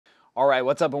All right,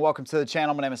 what's up and welcome to the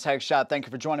channel. My name is Hegshot. Thank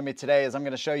you for joining me today as I'm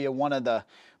going to show you one of the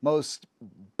most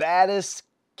baddest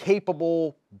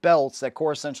capable belts that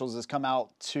Core Essentials has come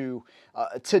out to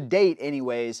date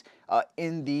anyways,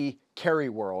 in the carry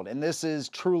world. And this is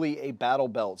truly a battle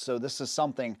belt. So this is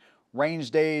something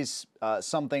range days,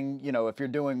 something, you know, if you're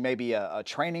doing maybe a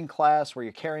training class where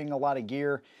you're carrying a lot of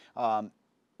gear,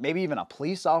 maybe even a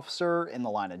police officer in the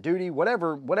line of duty,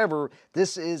 whatever,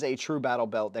 this is a true battle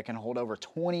belt that can hold over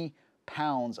 20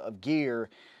 pounds of gear.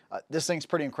 This thing's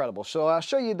pretty incredible. So I'll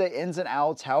show you the ins and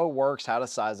outs, how it works, how to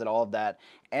size it, all of that.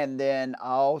 And then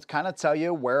I'll kind of tell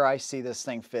you where I see this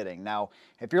thing fitting. Now,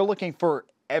 if you're looking for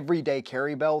everyday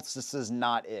carry belts, this is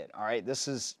not it. All right, this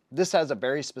has a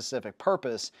very specific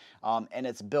purpose, and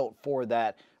it's built for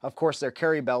that. Of course, they're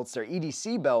carry belts, they're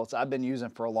EDC belts I've been using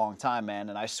for a long time, man,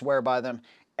 and I swear by them.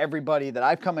 Everybody that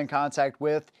I've come in contact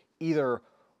with either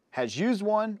has used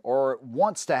one or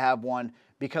wants to have one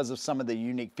because of some of the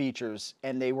unique features,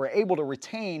 and they were able to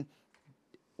retain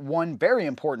one very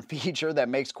important feature that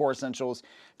makes Core Essentials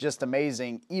just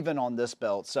amazing, even on this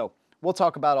belt. So we'll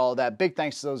talk about all of that. Big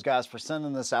thanks to those guys for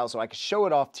sending this out so I can show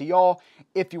it off to y'all.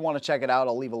 If you want to check it out,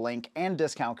 I'll leave a link and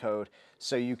discount code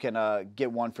so you can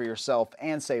get one for yourself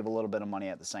and save a little bit of money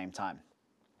at the same time.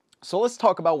 So let's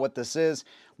talk about what this is,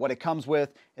 what it comes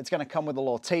with. It's going to come with a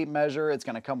little tape measure. It's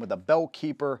going to come with a belt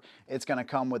keeper. It's going to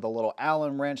come with a little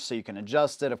Allen wrench so you can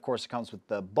adjust it. Of course, it comes with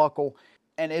the buckle.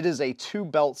 And it is a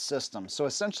two-belt system. So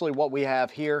essentially what we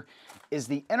have here is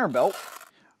the inner belt.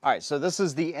 All right, so this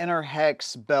is the inner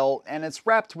hex belt, and it's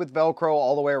wrapped with Velcro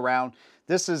all the way around.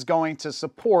 This is going to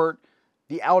support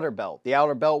the outer belt. The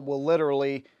outer belt will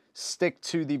literally stick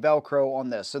to the Velcro on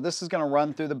this. So this is going to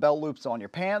run through the belt loops on your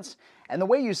pants. And the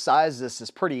way you size this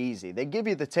is pretty easy. They give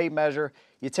you the tape measure.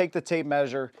 You take the tape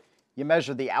measure. You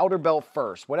measure the outer belt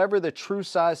first. Whatever the true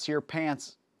size to your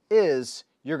pants is,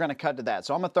 you're going to cut to that.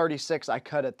 So I'm a 36. I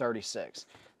cut at 36.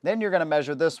 Then you're going to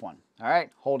measure this one. All right,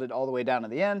 hold it all the way down to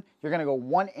the end. You're going to go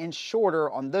 1 inch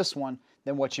shorter on this one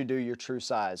than what you do your true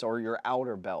size or your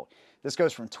outer belt. This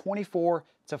goes from 24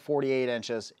 to 48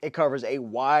 inches. It covers a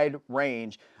wide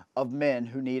range of men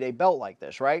who need a belt like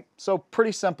this, right? So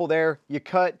pretty simple there. You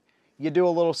cut, you do a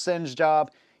little singe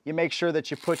job. You make sure that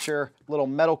you put your little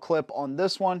metal clip on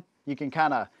this one. You can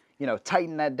kind of, you know,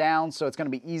 tighten that down so it's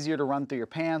going to be easier to run through your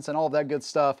pants and all of that good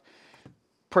stuff.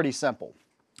 Pretty simple.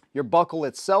 Your buckle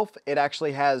itself, it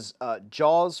actually has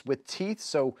jaws with teeth.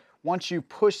 So once you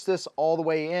push this all the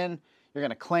way in, you're going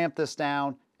to clamp this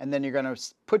down, and then you're going to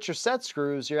put your set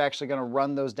screws. You're actually going to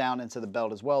run those down into the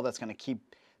belt as well. That's going to keep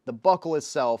the buckle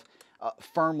itself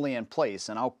firmly in place.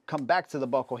 And I'll come back to the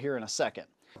buckle here in a second.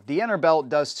 The inner belt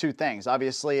does two things.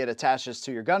 Obviously, it attaches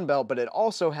to your gun belt, but it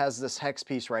also has this hex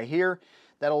piece right here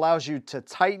that allows you to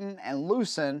tighten and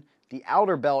loosen the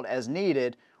outer belt as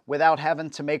needed without having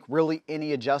to make really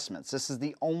any adjustments. This is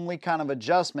the only kind of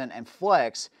adjustment and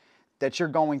flex that you're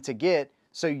going to get,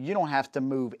 so you don't have to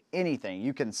move anything.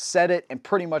 You can set it and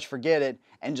pretty much forget it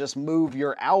and just move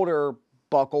your outer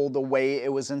buckle the way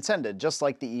it was intended, just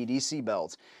like the EDC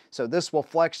belts. So this will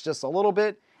flex just a little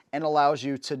bit and allows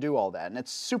you to do all that. And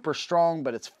it's super strong,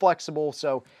 but it's flexible,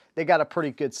 so they got a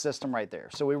pretty good system right there.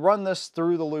 So we run this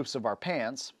through the loops of our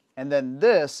pants, and then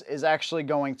this is actually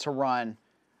going to run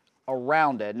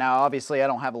around it. Now, obviously, I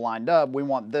don't have it lined up. We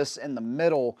want this in the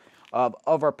middle of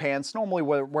our pants, normally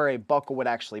where a buckle would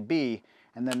actually be,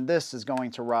 and then this is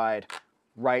going to ride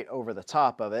right over the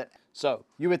top of it. So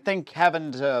you would think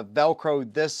having to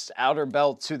Velcro this outer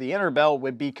belt to the inner belt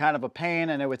would be kind of a pain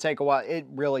and it would take a while. It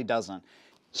really doesn't.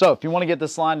 So if you want to get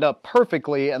this lined up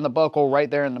perfectly and the buckle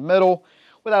right there in the middle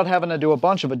without having to do a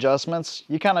bunch of adjustments,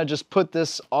 you kind of just put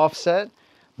this offset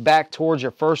back towards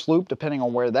your first loop, depending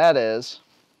on where that is.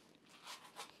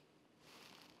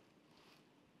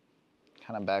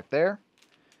 Kind of back there.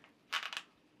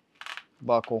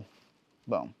 Buckle.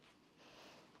 Boom.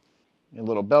 Your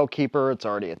little belt keeper, it's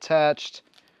already attached.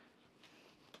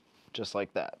 Just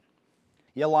like that.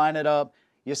 You line it up.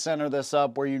 You center this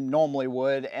up where you normally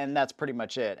would, and that's pretty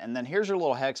much it. And then here's your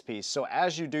little hex piece. So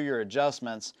as you do your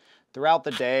adjustments throughout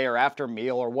the day or after a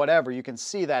meal or whatever, you can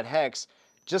see that hex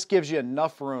just gives you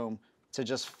enough room to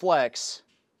just flex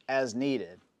as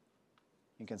needed.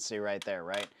 You can see right there,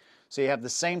 right? So you have the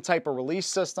same type of release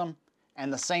system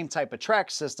and the same type of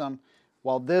track system.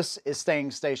 While this is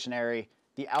staying stationary,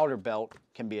 the outer belt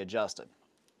can be adjusted.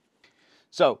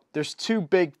 So there's two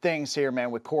big things here,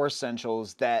 man, with Core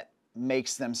Essentials that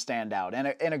makes them stand out. And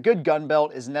a good gun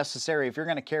belt is necessary if you're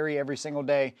going to carry every single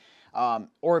day,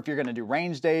 or if you're going to do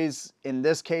range days in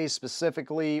this case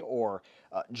specifically, or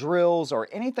drills or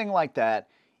anything like that.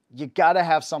 you gotta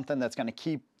have something that's gonna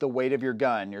keep the weight of your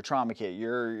gun, your trauma kit,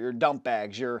 your dump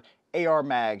bags, your AR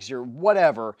mags, your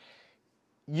whatever.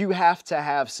 You have to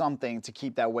have something to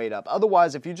keep that weight up.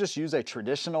 Otherwise, if you just use a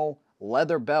traditional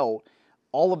leather belt,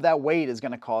 all of that weight is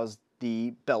gonna cause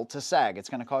the belt to sag. It's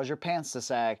gonna cause your pants to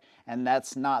sag, and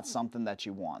that's not something that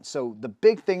you want. So the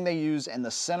big thing they use in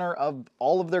the center of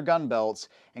all of their gun belts,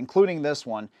 including this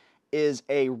one, is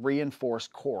a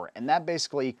reinforced core. And that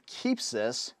basically keeps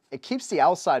this, it keeps the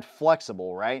outside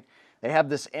flexible, right? They have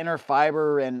this inner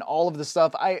fiber and all of the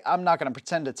stuff. I'm not gonna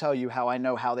pretend to tell you how I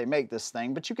know how they make this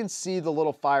thing, but you can see the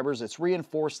little fibers. It's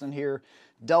reinforced in here,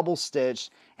 double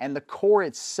stitched, and the core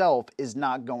itself is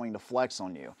not going to flex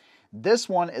on you. This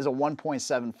one is a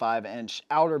 1.75 inch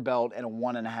outer belt and a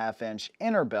 1.5 inch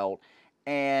inner belt.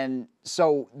 And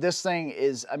so this thing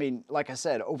is, I mean, like I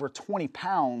said, over 20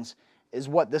 pounds is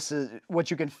what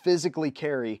you can physically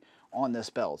carry on this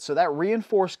belt. So that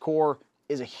reinforced core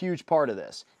is a huge part of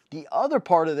this. The other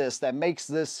part of this that makes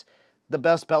this the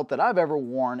best belt that I've ever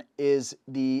worn is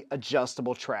the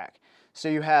adjustable track. So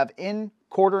you have in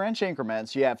 1/4 inch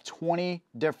increments, you have 20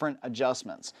 different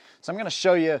adjustments. So I'm gonna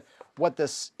show you what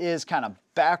this is kind of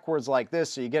backwards like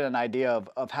this so you get an idea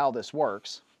of how this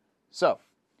works. So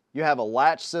you have a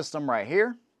latch system right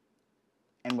here,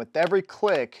 and with every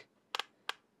click,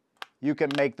 you can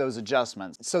make those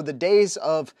adjustments. So the days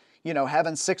of, you know,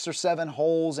 having 6 or 7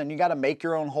 holes and you gotta make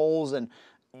your own holes and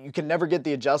you can never get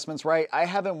the adjustments right. I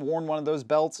haven't worn one of those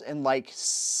belts in like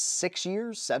 6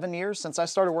 years, 7 years. Since I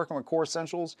started working with Core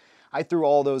Essentials, I threw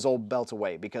all those old belts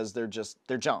away because they're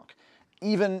junk.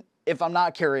 Even if I'm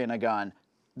not carrying a gun,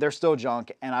 they're still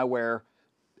junk, and I wear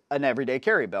an everyday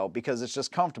carry belt because it's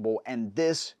just comfortable, and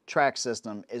this track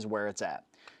system is where it's at.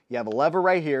 You have a lever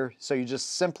right here, so you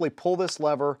just simply pull this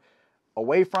lever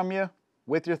away from you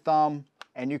with your thumb,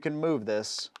 and you can move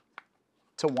this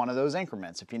to one of those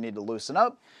increments. If you need to loosen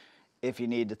up, if you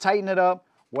need to tighten it up,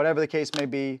 whatever the case may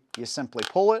be, you simply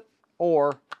pull it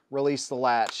or release the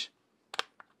latch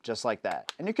just like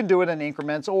that. And you can do it in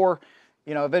increments, or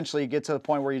you know, eventually you get to the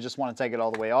point where you just want to take it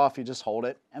all the way off, you just hold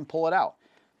it and pull it out.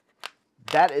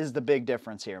 That is the big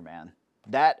difference here, man.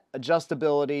 That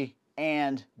adjustability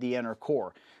and the inner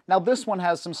core. Now this one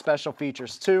has some special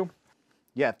features too.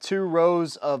 You have 2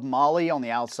 rows of MOLLE on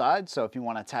the outside, so if you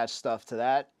want to attach stuff to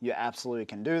that, you absolutely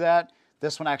can do that.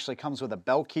 This one actually comes with a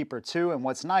belt keeper too, and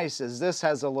what's nice is this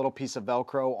has a little piece of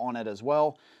Velcro on it as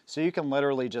well, so you can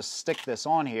literally just stick this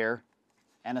on here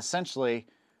and essentially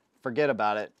forget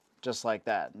about it just like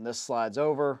that. And this slides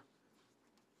over,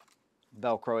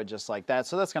 Velcro it just like that.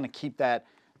 So that's going to keep that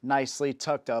nicely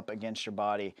tucked up against your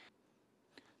body.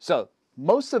 So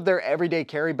most of their everyday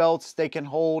carry belts, they can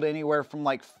hold anywhere from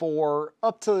like 4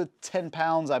 up to 10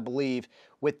 pounds, I believe,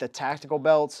 with the tactical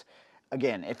belts.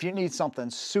 Again, if you need something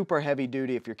super heavy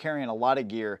duty, if you're carrying a lot of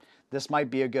gear, this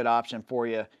might be a good option for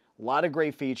you. A lot of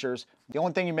great features. The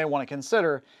only thing you may want to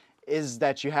consider is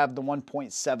that you have the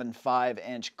 1.75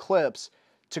 inch clips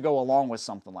to go along with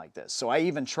something like this. So I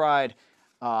even tried,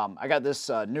 I got this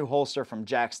new holster from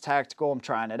Jack's Tactical, I'm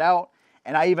trying it out,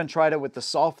 and I even tried it with the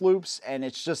soft loops, and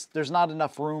it's just, there's not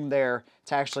enough room there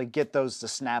to actually get those to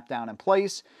snap down in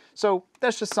place. So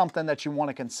that's just something that you want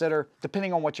to consider.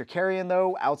 Depending on what you're carrying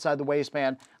though, outside the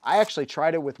waistband, I actually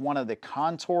tried it with one of the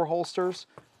contour holsters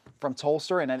from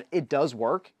Tolster, and it does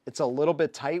work. It's a little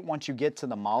bit tight once you get to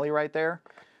the MOLLE right there,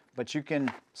 but you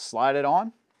can slide it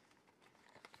on.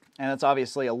 And it's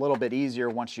obviously a little bit easier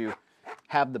once you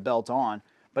have the belt on,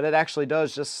 but it actually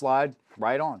does just slide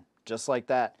right on, just like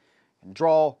that. And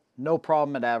draw, no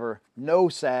problem at ever, no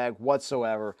sag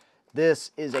whatsoever.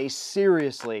 This is a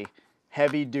seriously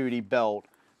heavy-duty belt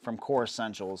from Core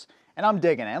Essentials, and I'm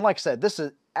digging it. And like I said, this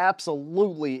is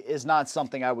absolutely is not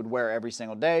something I would wear every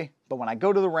single day, but when I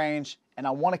go to the range and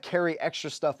I want to carry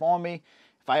extra stuff on me,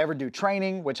 if I ever do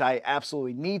training, which I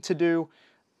absolutely need to do,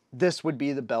 this would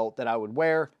be the belt that I would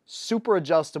wear. Super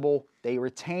adjustable. They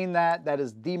retain that. That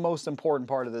is the most important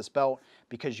part of this belt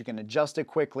because you can adjust it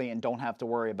quickly and don't have to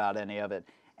worry about any of it.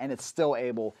 And it's still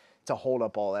able to hold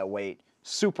up all that weight.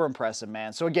 Super impressive,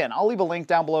 man. So again, I'll leave a link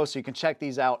down below so you can check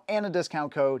these out and a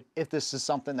discount code if this is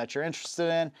something that you're interested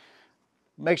in.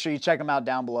 Make sure you check them out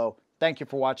down below. Thank you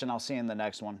for watching. I'll see you in the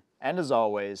next one. And as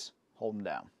always, hold them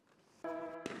down.